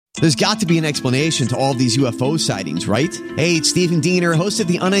There's got to be an explanation to all of these UFO sightings, right? Hey, it's Stephen Diener, host of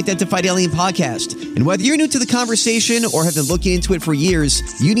the Unidentified Alien Podcast. And whether you're new to the conversation or have been looking into it for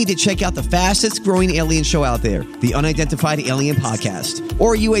years, you need to check out the fastest growing alien show out there, the Unidentified Alien Podcast,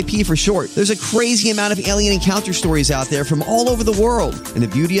 or UAP for short. There's a crazy amount of alien encounter stories out there from all over the world. And the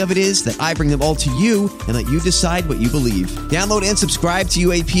beauty of it is that I bring them all to you and let you decide what you believe. Download and subscribe to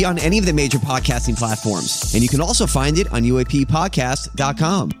UAP on any of the major podcasting platforms. And you can also find it on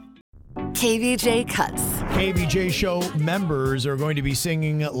UAPpodcast.com. KVJ Cuts. KVJ show members are going to be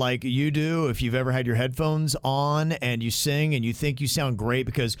singing like you do if you've ever had your headphones on and you sing and you think you sound great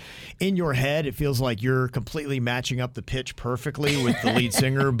because in your head it feels like you're completely matching up the pitch perfectly with the lead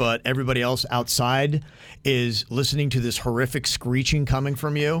singer, but everybody else outside is listening to this horrific screeching coming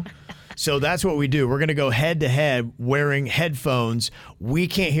from you. So that's what we do. We're going to go head-to-head wearing headphones. We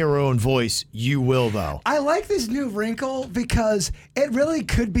can't hear our own voice. You will, though. I like this new wrinkle because it really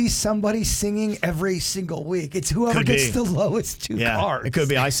could be somebody singing every single week. It's whoever gets the lowest two cards. It could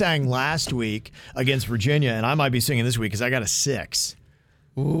be. I sang last week against Virginia, and I might be singing this week because I got a 6.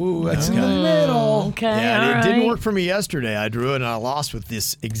 Ooh, that's in the middle. Okay, yeah, it didn't work for me yesterday. I drew it, and I lost with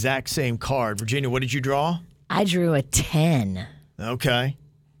this exact same card. Virginia, what did you draw? I drew a 10. Okay.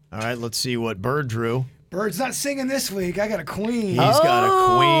 All right, let's see what Bird drew. Bird's not singing this week. I got a queen. He's got a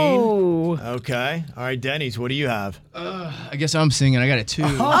queen. Okay. All right, Denny's, what do you have? I guess I'm singing. I got a 2.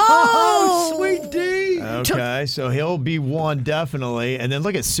 Oh, sweet D. Okay, so he'll be 1 definitely. And then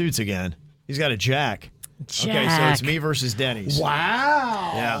look at Suits again. He's got a Jack. Okay, so it's me versus Denny's.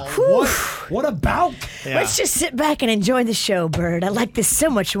 Wow. Yeah. What a bout. Yeah. Let's just sit back and enjoy the show, Bird. I like this so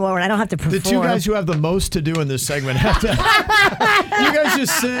much more and I don't have to perform. The two guys who have the most to do in this segment have to. You guys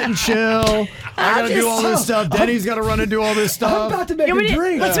just sit and chill. I got to do all this stuff. Denny's got to run and do all this stuff. I'm about to make a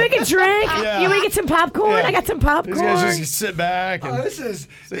drink. Let's make a drink. Yeah. You want to get some popcorn? Yeah. I got some popcorn. These guys just sit back. And This is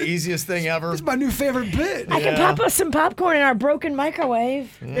the easiest thing ever. This is my new favorite bit. I can pop us some popcorn in our broken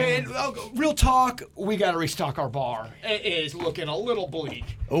microwave. And real talk, we got to restock our bar. It is looking a little bleak.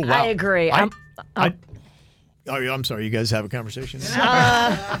 Oh, wow. I agree. I'm sorry. You guys have a conversation?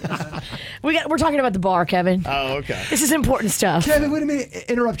 We're talking about the bar, Kevin. Oh, okay. This is important stuff. Kevin, wait a minute.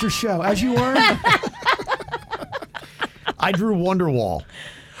 Interrupt your show. As you were. I drew Wonderwall.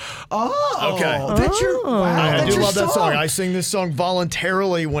 Oh, okay. That's your. Wow, I that's do your love that song. I sing this song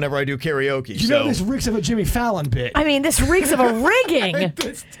voluntarily whenever I do karaoke. You know this reeks of a Jimmy Fallon bit. I mean, this reeks of a rigging.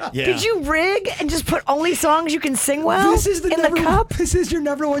 Yeah. Did you rig and just put only songs you can sing well This is in the cup? This is your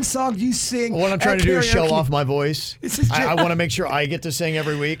number one song you sing. What I'm trying to do is show karaoke. off my voice. I want to make sure I get to sing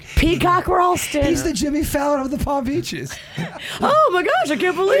every week. Peacock Ralston. He's the Jimmy Fallon of the Palm Beaches. Oh my gosh, I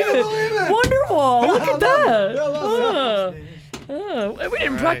can't believe it. Wonderwall. Look at that. We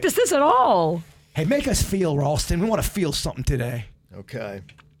didn't practice this at all. Hey, make us feel, Ralston. We want to feel something today. Okay.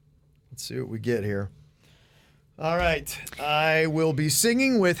 Let's see what we get here. All right. I will be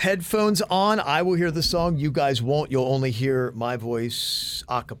singing with headphones on. I will hear the song. You guys won't. You'll only hear my voice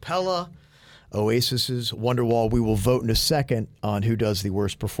a cappella. Oasis's Wonderwall. We will vote in a second on who does the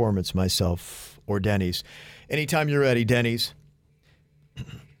worst performance, myself or Denny's. Anytime you're ready, Denny's.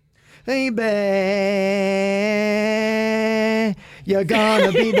 Hey, babe, you're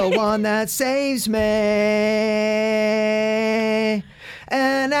gonna be the one that saves me.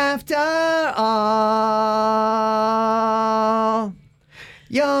 And after all,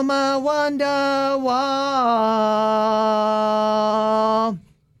 you're my Wonderwall.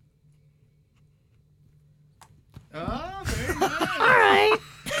 Oh, very nice. All right.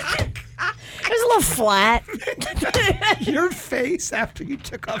 It was a little flat. Your face after you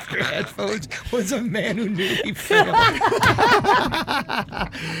took off your headphones was a man who knew he failed.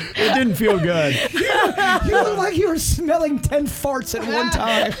 It didn't feel good. You looked like you were smelling 10 farts at one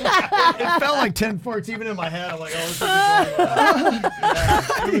time. It felt like 10 farts even in my head. I'm like, oh, this is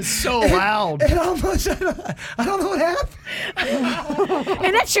yeah, it was so loud. It almost, I don't know what happened.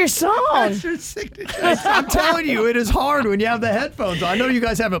 And that's your song. That's your signature. I'm telling you, it is hard when you have the headphones. I know you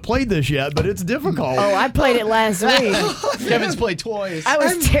guys haven't played this yet, but it's difficult. Oh, I played it last week. Kevin's played twice. I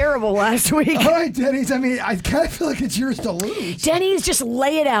was terrible last week. All right, Denny's. I mean, I kind of feel like it's yours to lose. Denny's, just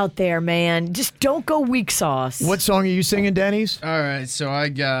lay it out there, man. Just don't go weak sauce. What song are you singing, Denny's? All right, so I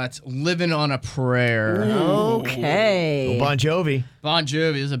got Living on a Prayer. Okay. Bon Jovi. Bon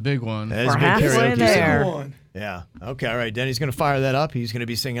Jovi is a big one. That is We're a good halfway karaoke there. song. Yeah. Okay. All right. Denny's going to fire that up. He's going to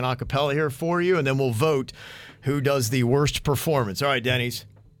be singing a cappella here for you, and then we'll vote who does the worst performance. All right, Denny's.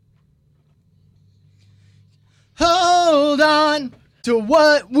 Hold on to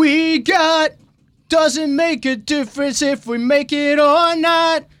what we got. Doesn't make a difference if we make it or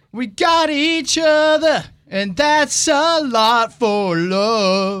not. We got each other, and that's a lot for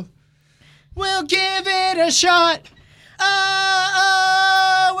love. We'll give it a shot.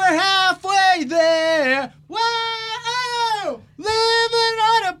 Oh, we're halfway there. Whoa, living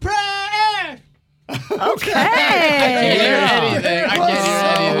on a prayer. Okay. I can't hear anything.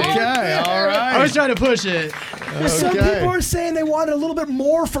 Okay, all right. I was trying to push it. Some people are saying they wanted a little bit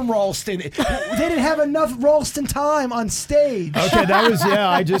more from Ralston. They didn't have enough Ralston time on stage. Okay, that was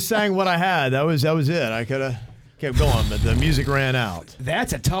I just sang what I had. That was it. I could have kept going, but the music ran out.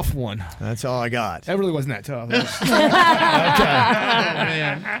 That's a tough one. That's all I got. That really wasn't that tough.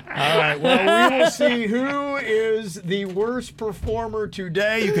 All right. Well, we will see who is the worst performer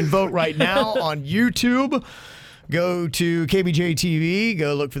today. You can vote right now on YouTube. Go to KVJ TV,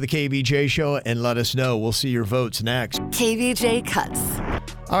 go look for the KVJ show, and let us know. We'll see your votes next. KVJ Cuts.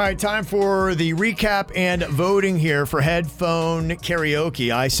 All right, time for the recap and voting here for Headphone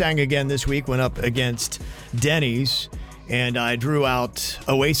Karaoke. I sang again this week, went up against Denny's, and I drew out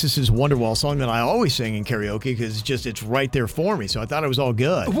Oasis's Wonderwall, song that I always sing in karaoke because it's right there for me. So I thought it was all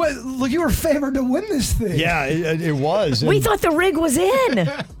good. Look, you were favored to win this thing. Yeah, it was. We thought the rig was in.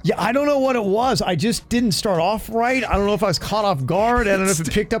 Yeah, I don't know what it was. I just didn't start off right. I don't know if I was caught off guard. I don't know if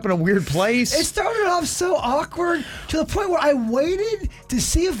it picked up in a weird place. It started off so awkward to the point where I waited to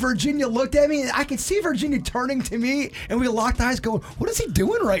see if Virginia looked at me, and I could see Virginia turning to me, and we locked eyes going, what is he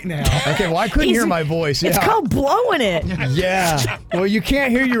doing right now? Okay, well, I couldn't hear my voice. It's called blowing it. Yeah. Well, you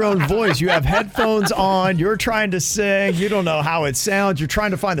can't hear your own voice. You have headphones on. You're trying to sing. You don't know how it sounds. You're trying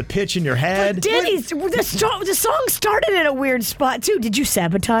to find the pitch in your head. Denny's, the song started in a weird spot, too. Did you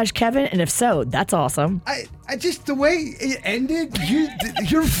sabotage Kevin? And if so, that's awesome. I just, the way it ended,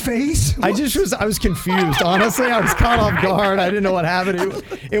 your face. I was confused. Honestly, I was caught off guard. I didn't know what happened.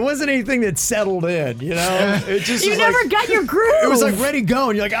 It wasn't anything that settled in, you know? It just You never got your groove. It was like ready, go,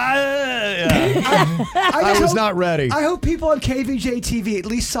 and you're like, I was not ready. I hope people on KVJ TV at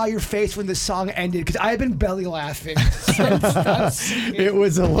least saw your face when the song ended, because I have been belly laughing since It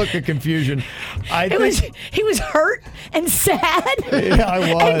was a look of confusion. He was hurt and sad. Yeah, I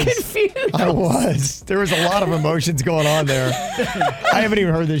was. And confused. I was. There was a lot of emotions going on there. I haven't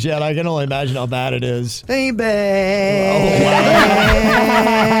even heard this yet. I can only imagine how bad it is. Baby,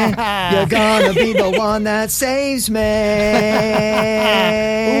 you're gonna be the one that saves me.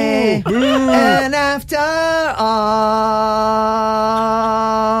 Ooh. And after all,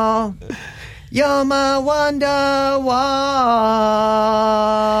 you're my wonderwall.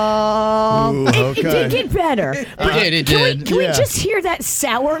 It did get better. It did. Can we just hear that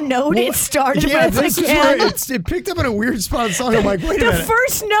sour note it started with this again? is where it picked up in a weird spot in the song. I'm like, wait a minute. The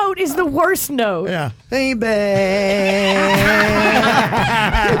first note is the worst note. Yeah. Baby. It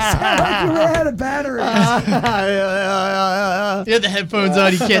sounded like you ran out of batteries. You have the headphones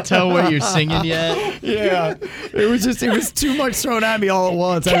on. You can't tell what you're singing yet. Yeah. It was too much thrown at me all at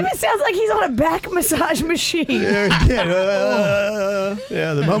once. Kevin sounds like he's on a back massage machine. Yeah,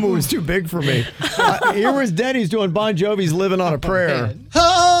 the moment was too big for me. Here was Denny's doing Bon Jovi's Living on a Prayer.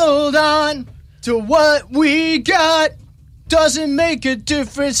 Hold on to what we got. Doesn't make a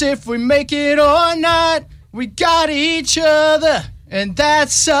difference if we make it or not. We got each other, and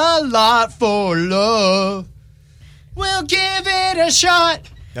that's a lot for love. We'll give it a shot.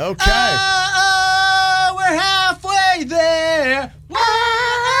 Okay. Oh, we're halfway there.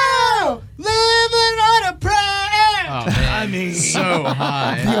 Whoa, living on a prayer. Oh, man. I mean, So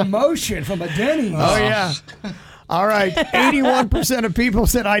high. The emotion from a Denny's. Oh, yeah. All right. 81% of people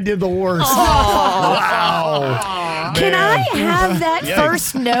said I did the worst. Wow. Can I have that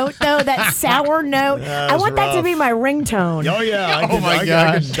first note, though? That sour note? I want that to be my ringtone. Oh, yeah. I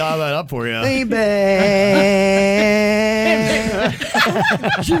could dial that up for you. Baby.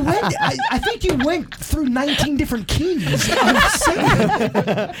 I think you went through 19 different keys.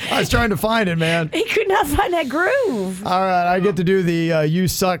 I was trying to find it, man. He could not find that groove. All right. I get to do the You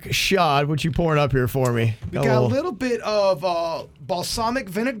Suck shot. What you pouring up here for me? we got a little bit of balsamic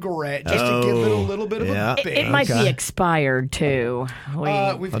vinaigrette just to give it a little bit of a bit. It might be expired, too.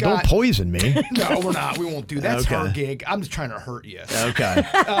 We've got. Don't poison me. No, we're not. We won't do that. That's our gig. I'm just trying to hurt you. Okay.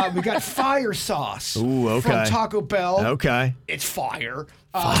 We got fire sauce. Ooh, okay. From Taco Bell. Okay. It's fire.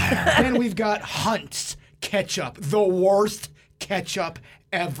 Then we've got Hunt's ketchup, the worst ketchup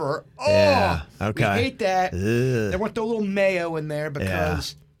ever. Oh, yeah. Okay. We hate that. Ugh. They want the little mayo in there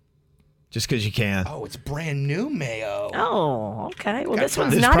because. Just because you can. Oh, it's brand new mayo. Oh, okay. Well, this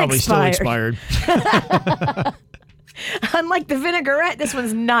one's This is not probably expired. still expired. Unlike the vinaigrette, this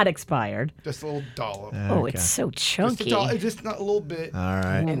one's not expired. Just a little dollop. Oh, it's so chunky. Just a little bit. All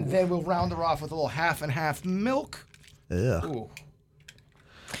right. And then we'll round her off with a little half and half milk. Ugh. Ooh.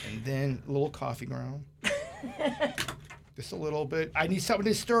 And then a little coffee ground. Just a little bit. I need something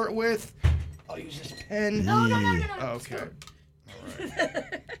to stir it with. I'll use this pen. No. Okay. All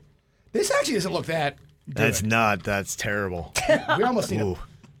right. This actually doesn't look that good. That's terrible. We almost need a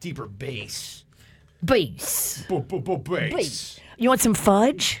deeper bass. Bass. Bass. You want some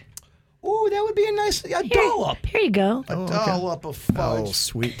fudge? Ooh, that would be a nice dollop. Here you go. A dollop of Oh, fudge.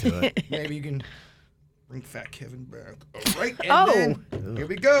 sweet to it. Maybe you can bring Fat Kevin back. All right, and then here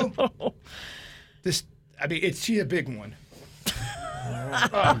we go. She's a big one.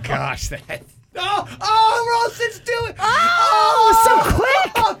 Oh gosh, that. Oh, Ralston's doing. Oh, so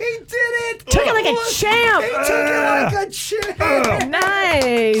quick! Oh, he did it! Took it like a champ. He took it like a champ.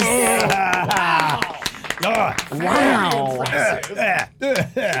 Nice. Wow. Wow. Impressive.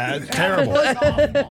 That's terrible.